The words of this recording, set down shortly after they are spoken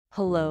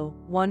Hello,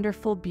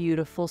 wonderful,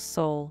 beautiful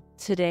soul.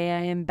 Today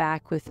I am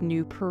back with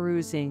new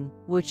perusing,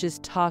 which is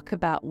talk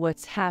about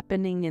what's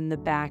happening in the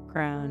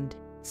background.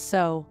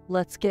 So,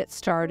 let's get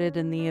started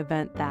in the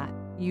event that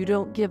you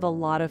don't give a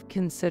lot of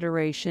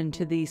consideration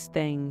to these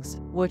things,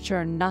 which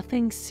are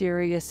nothing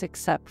serious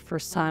except for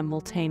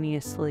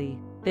simultaneously.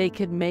 They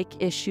could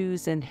make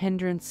issues and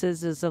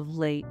hindrances as of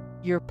late.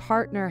 Your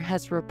partner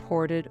has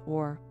reported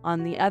or,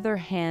 on the other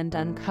hand,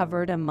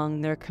 uncovered among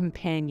their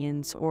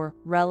companions or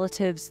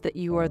relatives that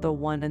you are the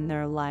one in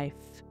their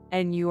life,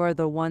 and you are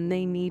the one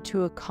they need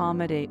to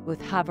accommodate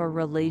with, have a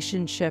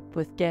relationship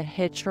with, get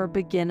hitched, or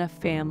begin a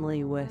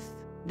family with.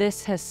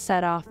 This has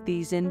set off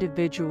these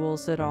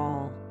individuals at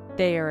all.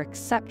 They are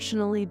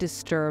exceptionally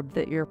disturbed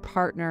that your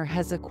partner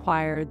has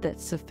acquired that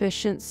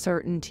sufficient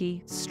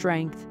certainty,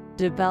 strength,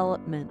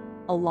 development,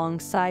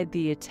 alongside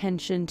the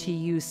attention to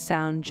use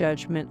sound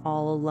judgment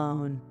all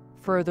alone.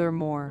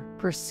 Furthermore,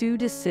 pursue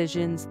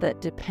decisions that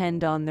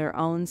depend on their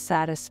own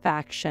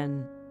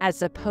satisfaction,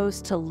 as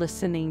opposed to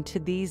listening to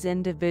these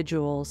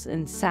individuals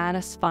and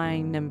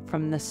satisfying them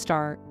from the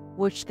start,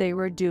 which they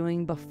were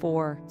doing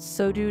before.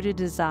 So due to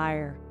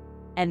desire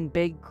and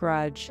big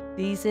grudge,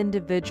 these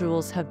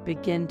individuals have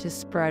begun to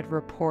spread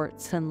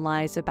reports and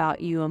lies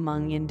about you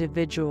among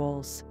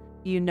individuals.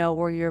 You know,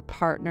 or your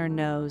partner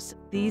knows.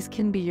 These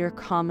can be your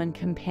common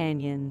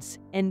companions,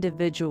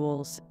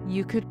 individuals.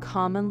 You could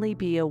commonly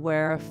be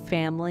aware of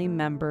family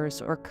members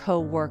or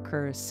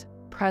co-workers.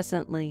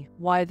 Presently,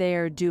 why they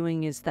are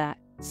doing is that,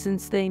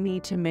 since they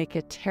need to make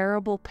a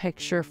terrible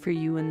picture for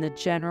you in the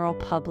general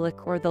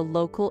public or the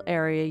local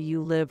area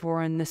you live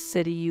or in the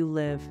city you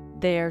live,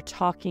 they are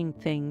talking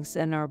things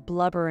and are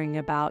blubbering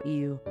about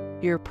you,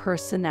 your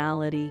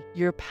personality,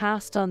 your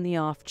past, on the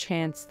off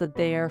chance that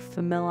they are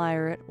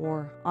familiar,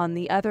 or, on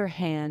the other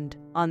hand,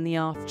 on the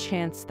off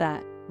chance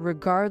that,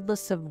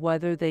 regardless of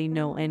whether they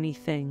know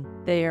anything,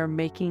 they are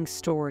making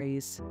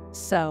stories.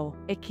 So,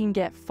 it can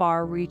get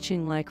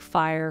far-reaching like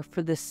fire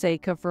for the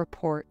sake of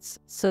reports,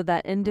 so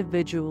that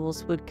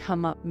individuals would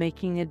come up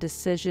making a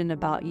decision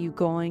about you,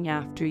 going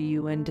after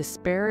you and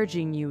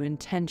disparaging you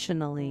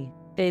intentionally.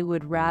 They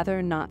would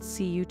rather not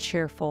see you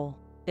cheerful.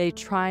 They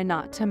try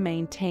not to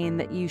maintain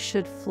that you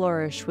should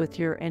flourish with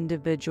your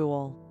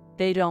individual.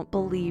 They don't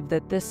believe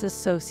that this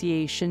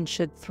association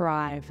should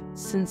thrive,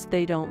 since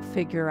they don't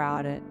figure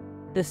out it.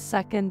 The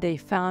second they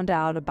found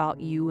out about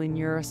you and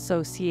your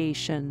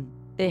association,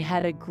 they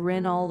had a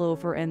grin all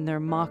over and their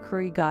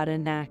mockery got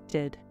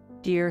enacted.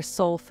 Dear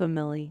soul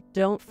family,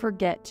 don't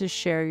forget to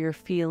share your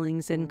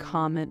feelings in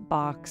comment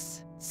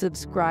box.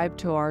 Subscribe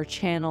to our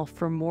channel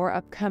for more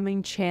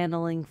upcoming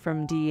channeling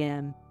from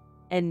DM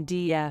and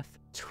DF,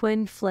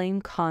 twin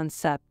flame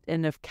concept,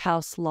 and of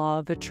Kaus law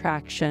of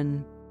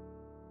attraction.